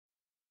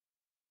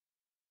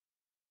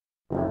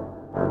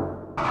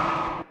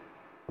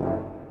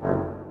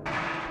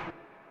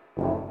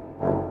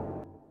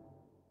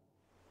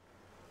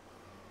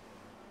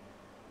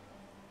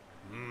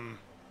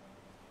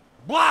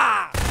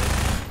Blah!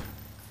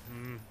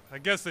 I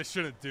guess I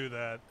shouldn't do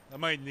that. I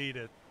might need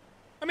it.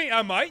 I mean,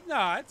 I might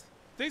not.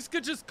 Things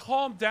could just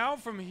calm down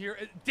from here.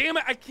 Damn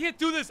it, I can't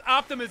do this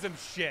optimism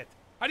shit.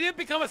 I didn't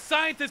become a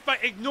scientist by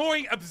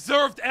ignoring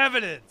observed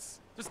evidence.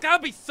 There's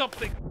gotta be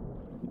something.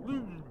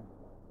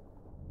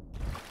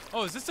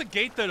 Oh, is this a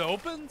gate that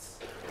opens?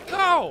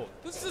 No!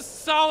 This is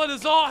solid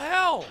as all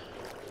hell!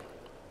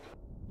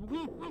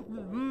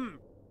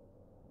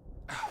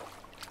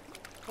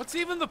 What's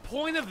even the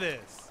point of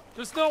this?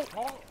 There's no...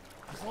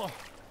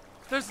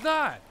 There's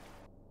not.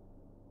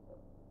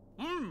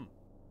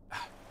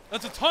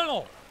 That's a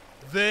tunnel.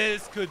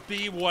 This could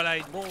be what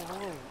I...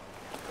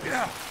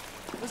 Yeah.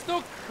 There's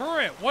no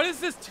current. What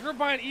is this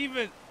turbine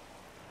even...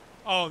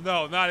 Oh,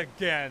 no, not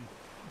again.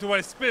 Do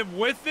I spin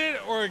with it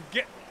or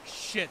get...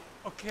 Shit.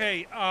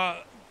 Okay,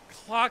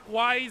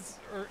 clockwise,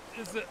 or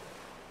is it...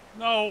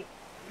 No.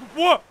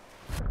 What?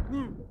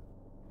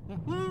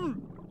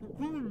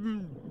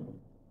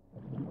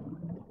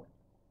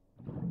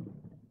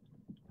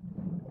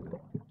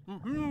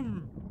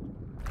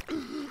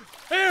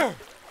 Here!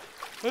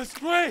 That's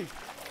great!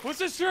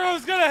 Wasn't sure I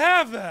was gonna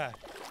have that!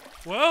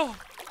 Well,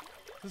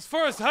 as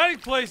far as hiding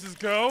places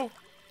go,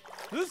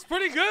 this is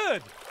pretty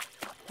good.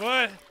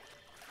 But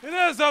it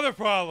has other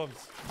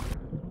problems.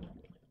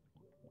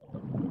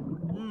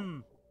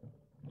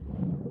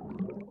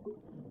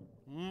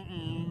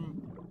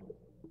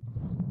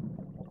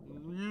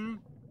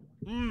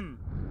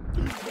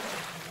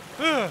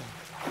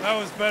 That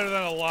was better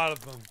than a lot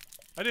of them.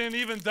 I didn't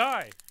even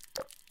die.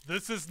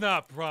 This is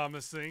not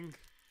promising.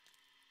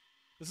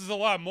 This is a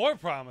lot more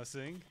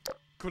promising.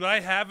 Could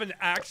I have an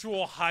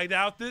actual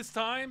hideout this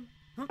time?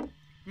 I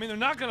mean, they're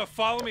not gonna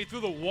follow me through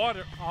the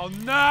water. Oh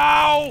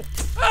no!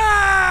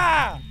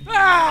 Ah!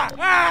 Ah!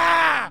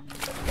 Ah!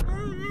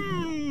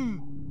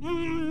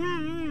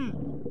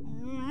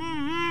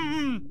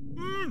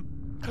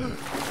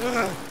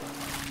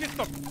 Get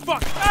the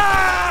fuck!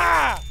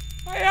 Ah!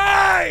 My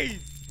eyes!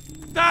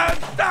 Da,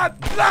 da,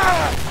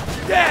 da!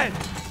 Dead!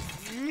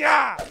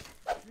 Nya!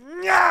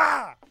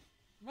 Nya!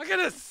 Am I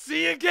gonna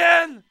see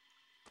again?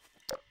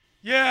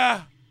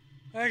 Yeah,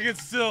 I can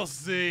still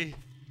see.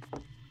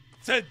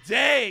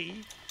 Today,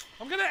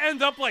 I'm gonna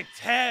end up like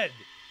Ted.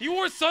 He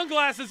wore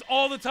sunglasses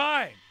all the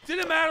time.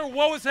 Didn't matter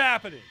what was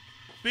happening.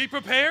 Be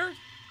prepared?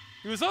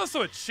 He was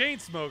also a chain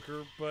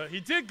smoker, but he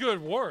did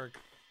good work.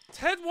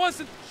 Ted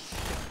wasn't...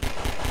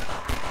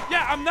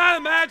 Yeah, I'm not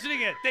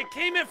imagining it. They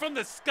came in from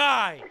the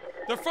sky.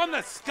 They're from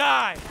the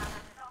sky.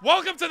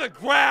 Welcome to the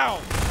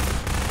ground.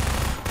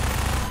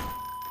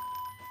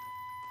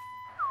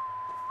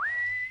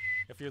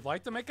 If you'd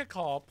like to make a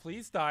call,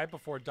 please dial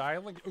before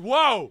dialing.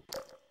 Whoa!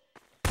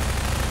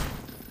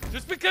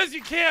 Just because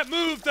you can't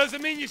move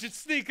doesn't mean you should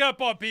sneak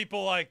up on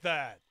people like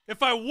that.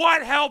 If I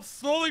want help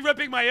slowly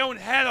ripping my own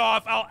head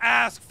off, I'll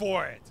ask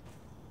for it.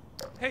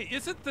 Hey,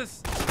 isn't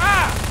this...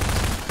 Ah!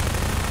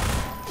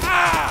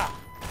 Ah!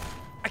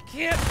 I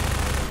can't...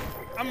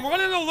 I'm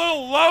running a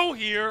little low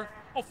here.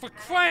 Oh, for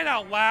crying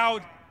out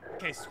loud.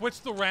 Okay,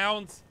 switch the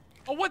rounds.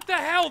 Oh, what the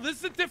hell? This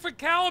is a different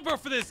caliber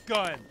for this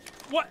gun.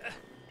 What?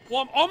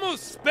 Well, I'm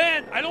almost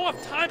spent. I don't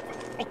have time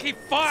for... Okay,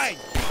 fine.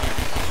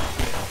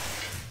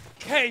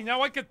 Okay,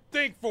 now I can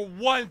think for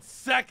 1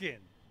 second.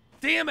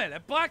 Damn it,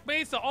 at Black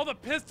Mesa, all the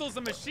pistols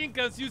and machine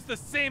guns use the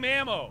same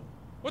ammo.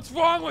 What's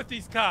wrong with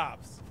these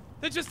cops?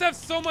 They just have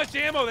so much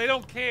ammo they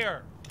don't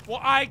care. Well,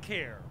 I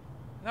care.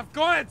 And I've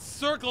gone in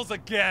circles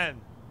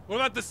again. What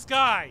about the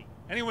sky?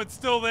 Anyone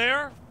still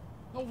there?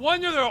 No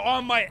wonder they're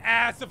on my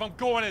ass if I'm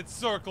going in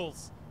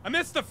circles. I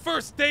missed the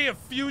first day of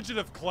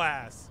fugitive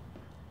class.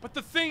 But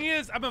the thing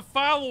is, I've been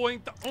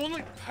following the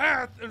only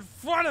path in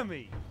front of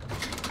me.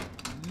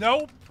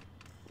 Nope.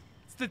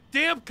 It's the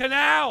damn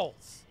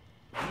canals.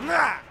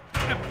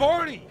 And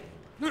Barney.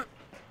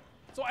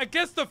 So I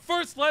guess the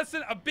first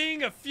lesson of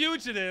being a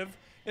fugitive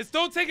is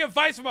don't take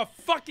advice from a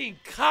fucking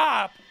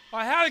cop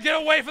on how to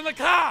get away from the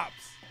cops.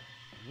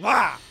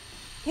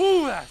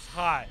 Ooh, that's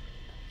hot.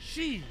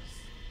 Jeez.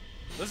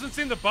 Doesn't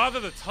seem to bother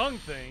the tongue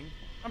thing.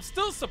 I'm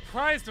still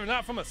surprised they're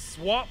not from a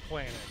swamp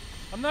planet.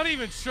 I'm not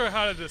even sure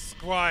how to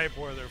describe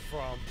where they're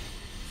from.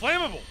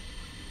 Flammable.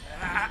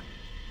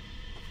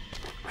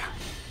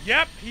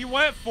 Yep, he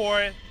went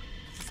for it.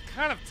 This is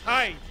kind of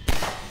tight.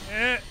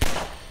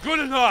 Good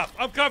enough.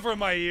 I'm covering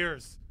my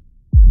ears.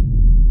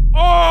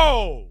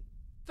 Oh!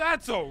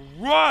 That's a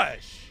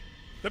rush!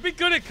 They'd be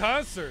good at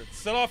concerts.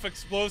 Set off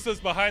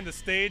explosives behind the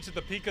stage at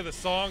the peak of the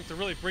song to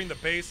really bring the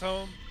bass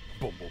home.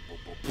 Boom, boom, boom,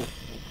 boom, boom.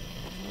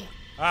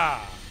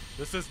 Ah,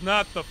 this is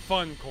not the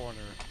fun corner.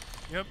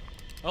 Yep,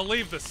 I'll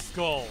leave the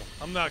skull.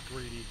 I'm not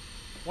greedy.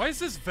 Why is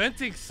this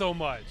venting so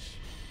much?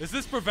 Is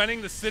this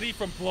preventing the city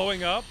from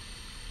blowing up?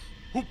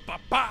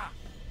 Hoop-ba-ba!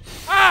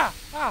 Ah!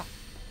 Ah!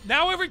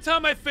 Now every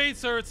time my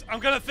face hurts, I'm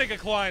gonna think of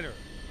Kleiner.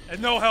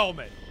 And no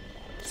helmet.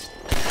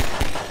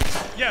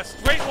 Yeah,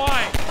 straight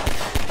line.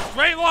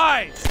 Straight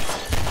line.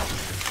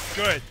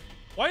 Good.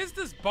 Why is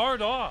this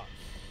barred off?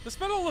 This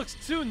metal looks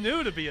too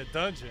new to be a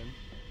dungeon.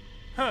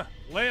 Huh,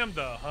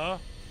 lambda, huh?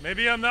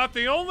 Maybe I'm not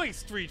the only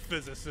street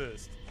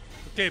physicist.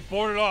 Okay,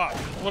 board it off.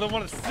 That's what I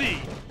want to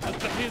see.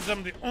 That means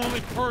I'm the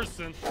only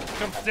person who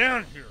comes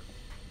down here.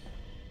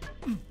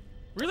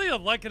 Really,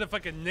 I'd like it if I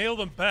could nail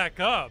them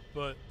back up,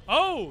 but...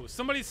 Oh,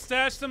 somebody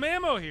stashed some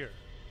ammo here.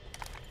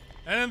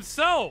 And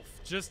himself,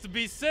 just to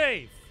be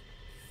safe.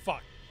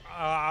 Fuck.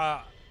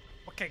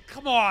 Okay,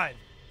 come on.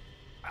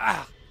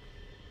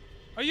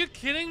 Are you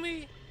kidding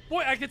me?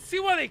 Boy, I can see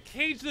why they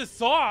caged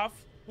this off.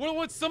 Wouldn't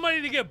want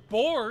somebody to get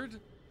bored.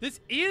 This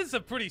is a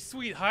pretty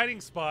sweet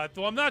hiding spot,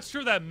 though I'm not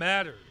sure that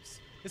matters.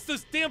 It's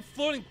those damn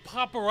floating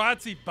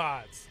paparazzi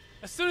bots.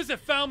 As soon as it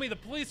found me, the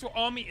police were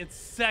on me in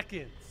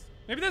seconds.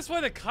 Maybe that's why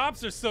the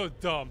cops are so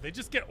dumb. They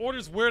just get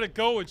orders where to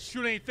go and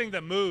shoot anything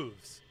that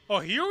moves. Oh,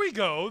 here we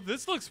go.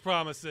 This looks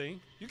promising.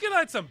 You can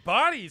hide some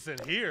bodies in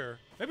here.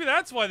 Maybe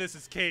that's why this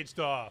is caged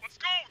off. Let's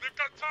go! They've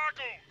got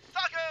tacos!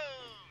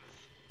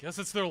 Tacos! Guess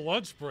it's their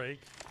lunch break.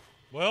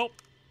 Well,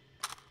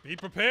 be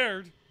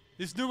prepared.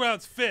 These new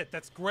rounds fit.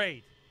 That's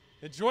great.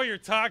 Enjoy your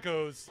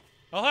tacos.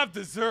 I'll have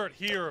dessert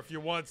here if you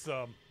want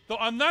some. Though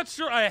I'm not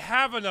sure I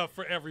have enough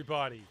for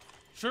everybody.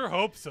 Sure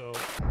hope so.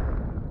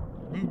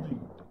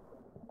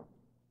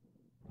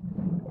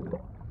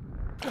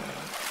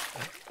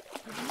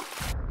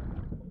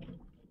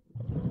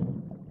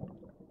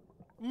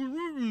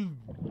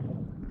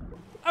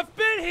 I've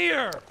been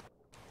here!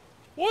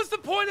 What was the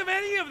point of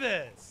any of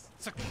this?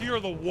 Secure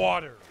the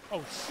water.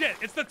 Oh shit,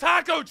 it's the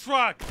taco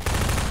truck!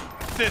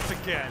 This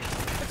again.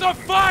 It's on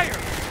fire!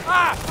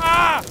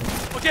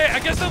 Okay, I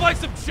guess I'd like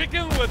some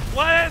chicken with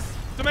lettuce,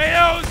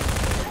 tomatoes,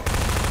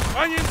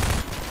 onions,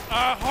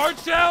 hard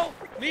shell,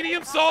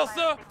 medium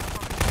salsa.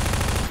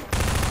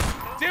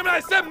 Damn it, I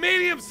said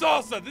medium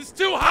salsa! This is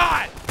too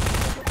hot!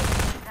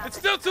 It's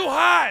still too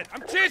hot!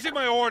 I'm changing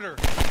my order.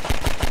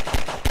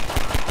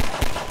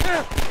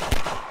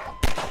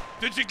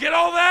 Did you get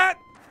all that?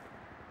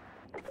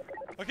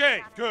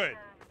 Okay, good.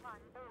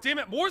 Damn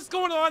it, more's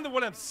going on than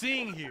what I'm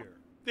seeing here.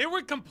 They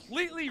were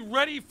completely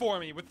ready for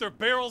me with their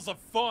barrels of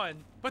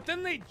fun, but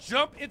then they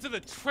jump into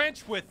the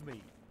trench with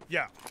me.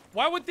 Yeah,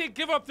 why would they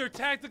give up their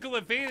tactical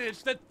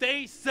advantage that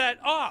they set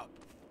up?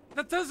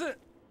 That doesn't...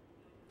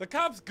 The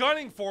cops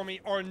gunning for me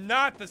are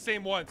not the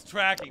same ones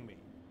tracking me.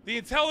 The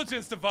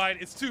intelligence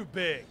divide is too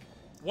big.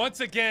 Once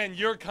again,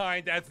 your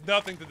kind adds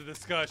nothing to the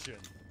discussion.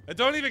 And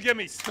don't even get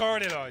me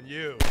started on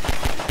you.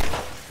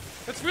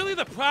 That's really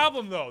the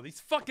problem, though.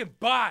 These fucking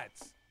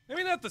bots.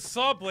 Maybe not the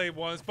saw blade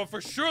ones, but for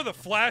sure the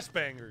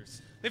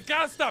flashbangers. They've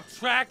got to stop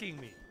tracking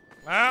me.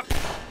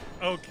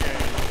 Okay.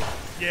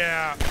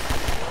 Yeah.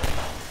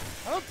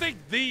 I don't think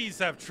these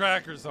have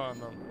trackers on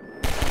them.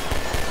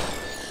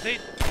 They're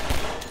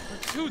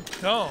too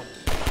dumb.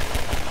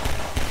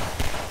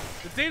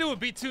 The data would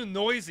be too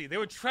noisy. They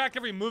would track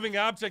every moving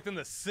object in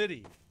the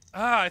city.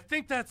 I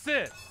think that's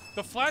it.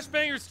 The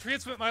flashbangers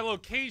transmit my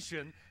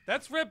location.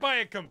 That's read by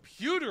a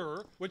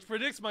computer, which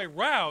predicts my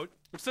route,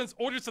 which sends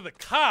orders to the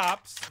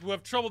cops, who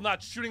have trouble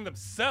not shooting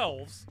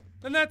themselves.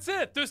 And that's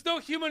it. There's no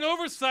human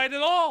oversight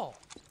at all.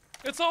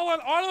 It's all on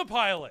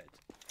autopilot.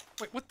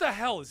 Wait, what the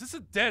hell? Is this a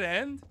dead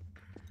end?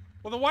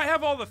 Well, then why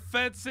have all the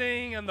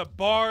fencing and the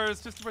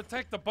bars just to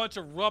protect a bunch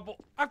of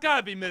rubble? I've got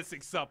to be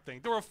missing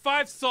something. There were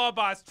 5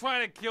 sawbots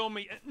trying to kill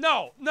me.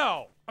 No.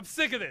 I'm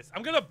sick of this.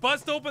 I'm going to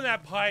bust open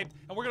that pipe,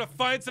 and we're going to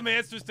find some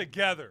answers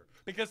together.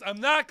 Because I'm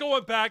not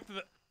going back to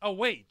the... Oh,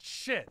 wait.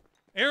 Shit.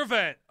 Air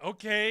vent.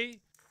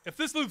 Okay. If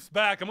this loops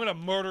back, I'm going to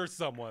murder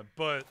someone.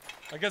 But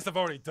I guess I've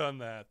already done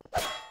that.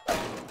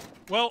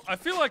 Well, I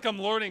feel like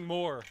I'm learning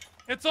more.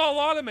 It's all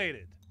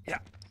automated. Yeah.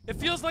 It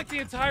feels like the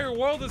entire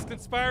world is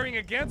conspiring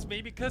against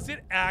me because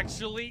it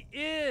actually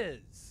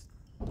is.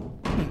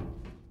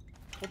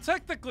 Well,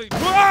 technically...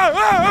 I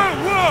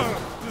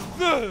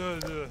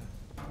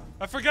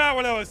forgot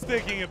what I was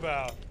thinking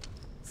about.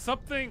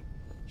 Something...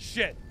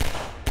 Shit.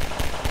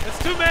 That's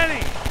too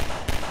many.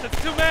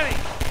 That's too many.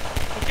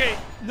 Okay,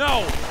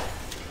 no.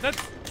 That's...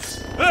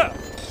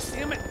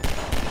 Damn it.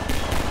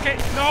 Okay,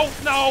 no.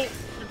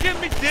 You're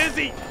getting me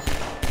dizzy.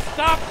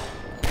 Stop.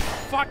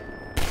 Fuck.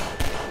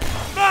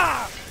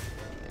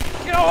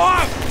 Get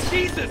off!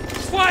 Jesus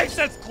Christ,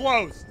 that's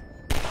close!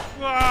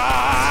 Nah!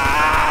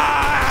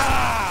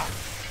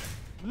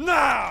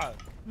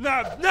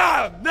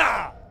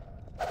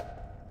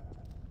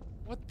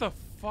 What the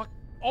fuck?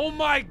 Oh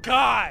my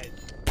god!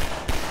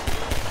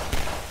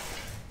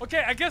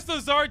 Okay, I guess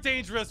those are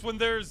dangerous when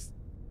there's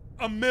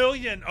a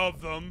million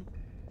of them.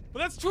 But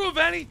that's true of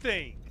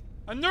anything.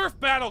 A Nerf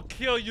bat'll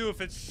kill you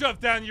if it's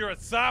shoved down your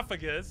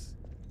esophagus.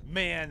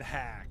 Man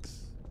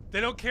hacks.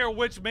 They don't care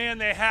which man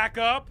they hack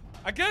up?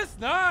 I guess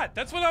not.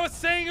 That's what I was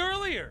saying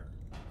earlier.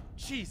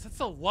 Jeez,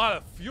 that's a lot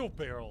of fuel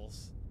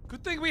barrels.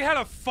 Good thing we had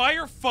a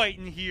firefight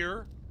in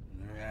here.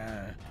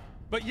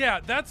 But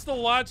yeah, that's the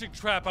logic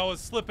trap I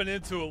was slipping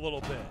into a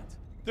little bit.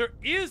 There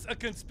is a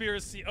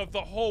conspiracy of the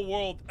whole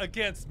world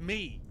against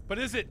me. But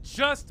is it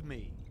just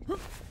me?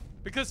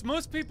 Because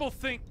most people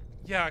think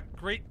Yeah,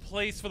 great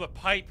place for the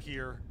pipe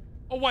here.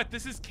 Oh, what?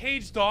 This is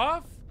caged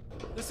off?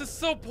 This is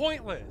so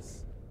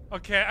pointless.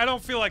 Okay, I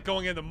don't feel like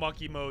going into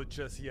monkey mode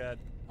just yet.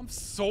 I'm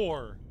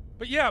sore.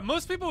 But yeah,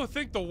 most people who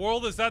think the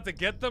world is out to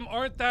get them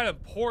aren't that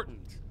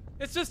important.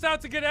 It's just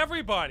out to get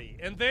everybody,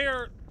 and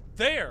they're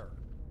there.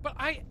 But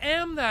I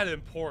am that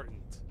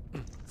important.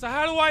 So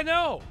how do I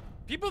know?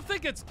 People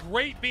think it's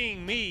great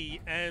being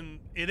me, and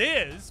it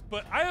is,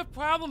 but I have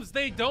problems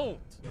they don't.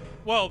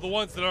 Well, the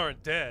ones that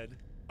aren't dead.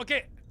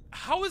 Okay,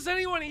 how is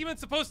anyone even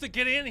supposed to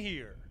get in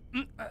here?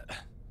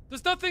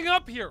 There's nothing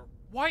up here.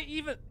 Why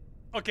even?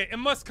 Okay, it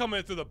must come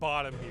in through the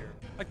bottom here.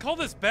 I call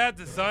this bad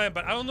design,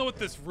 but I don't know what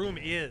this room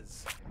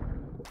is.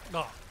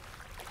 Oh.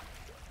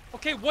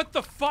 Okay, what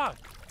the fuck?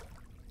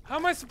 How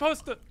am I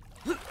supposed to?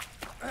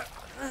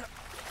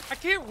 I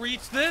can't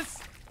reach this.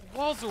 The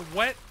walls are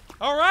wet.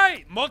 All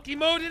right, monkey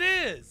mode it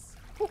is.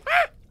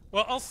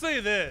 Well, I'll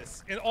say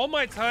this. In all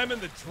my time in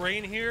the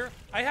drain here,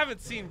 I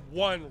haven't seen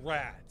one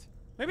rat.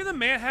 Maybe the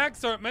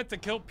manhacks aren't meant to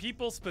kill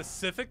people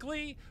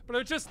specifically, but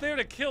are just there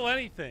to kill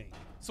anything.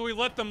 So we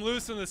let them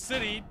loose in the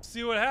city,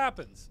 see what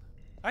happens.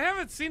 I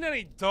haven't seen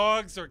any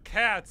dogs or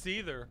cats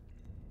either.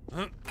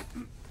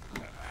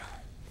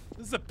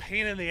 This is a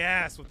pain in the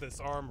ass with this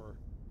armor.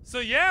 So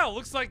yeah,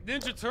 looks like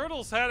Ninja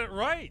Turtles had it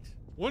right.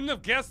 Wouldn't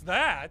have guessed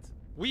that.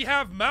 We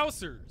have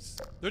mousers.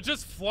 They're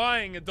just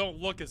flying and don't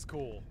look as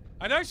cool.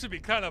 I'd actually be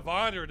kind of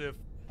honored if...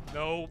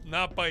 No,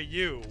 not by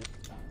you.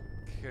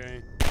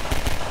 Okay.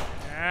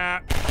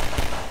 Ah.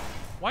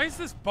 Why is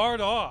this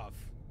barred off?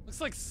 Looks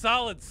like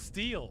solid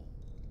steel.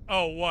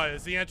 Oh, what?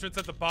 Is the entrance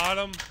at the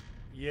bottom?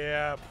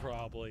 Yeah,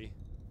 probably.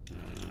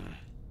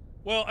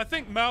 Well, I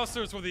think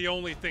mousers were the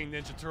only thing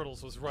Ninja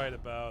Turtles was right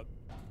about.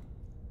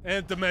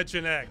 And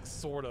Dimension X,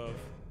 sort of.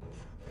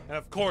 And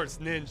of course,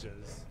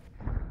 ninjas.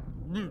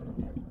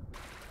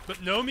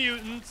 But no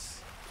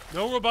mutants,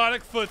 no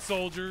robotic foot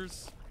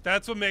soldiers.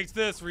 That's what makes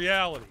this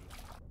reality.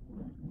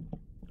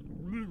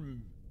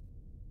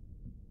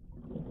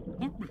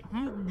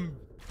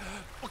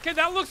 Okay,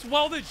 that looks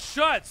welded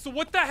shut, so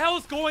what the hell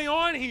is going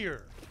on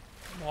here?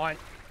 Come on.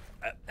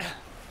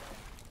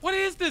 What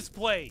is this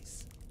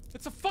place?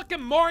 It's a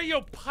fucking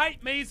Mario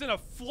pipe maze in a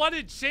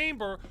flooded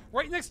chamber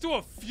right next to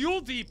a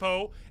fuel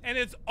depot, and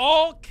it's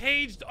all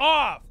caged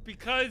off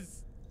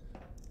because...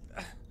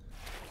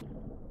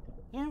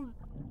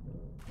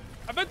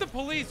 I bet the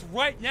police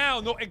right now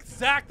know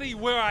exactly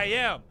where I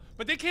am,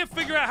 but they can't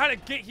figure out how to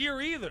get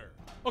here either.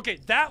 Okay,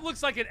 that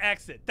looks like an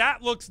exit.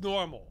 That looks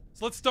normal.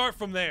 So let's start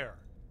from there.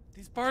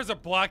 These bars are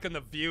blocking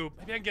the view.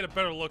 Maybe I can get a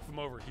better look from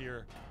over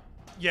here.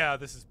 Yeah,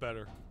 this is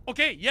better.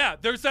 Okay, yeah,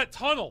 there's that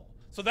tunnel.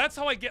 So that's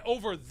how I get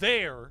over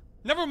there.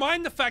 Never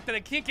mind the fact that I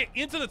can't get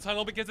into the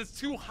tunnel because it's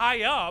too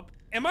high up.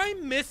 Am I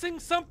missing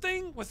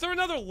something? Was there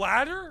another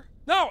ladder?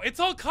 No, it's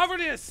all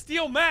covered in a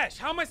steel mesh.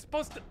 How am I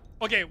supposed to...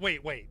 Okay,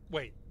 wait.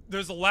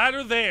 There's a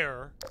ladder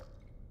there.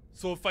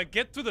 So if I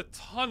get through the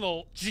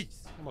tunnel...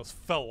 Jeez, almost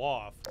fell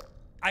off.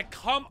 I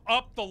come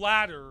up the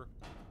ladder,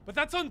 but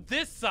that's on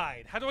this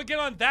side. How do I get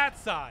on that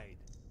side?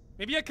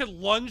 Maybe I could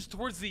lunge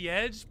towards the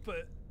edge,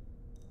 but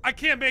I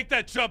can't make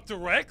that jump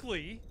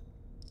directly.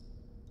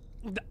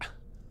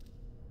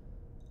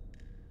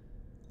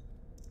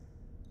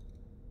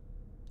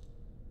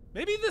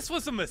 Maybe this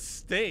was a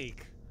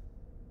mistake.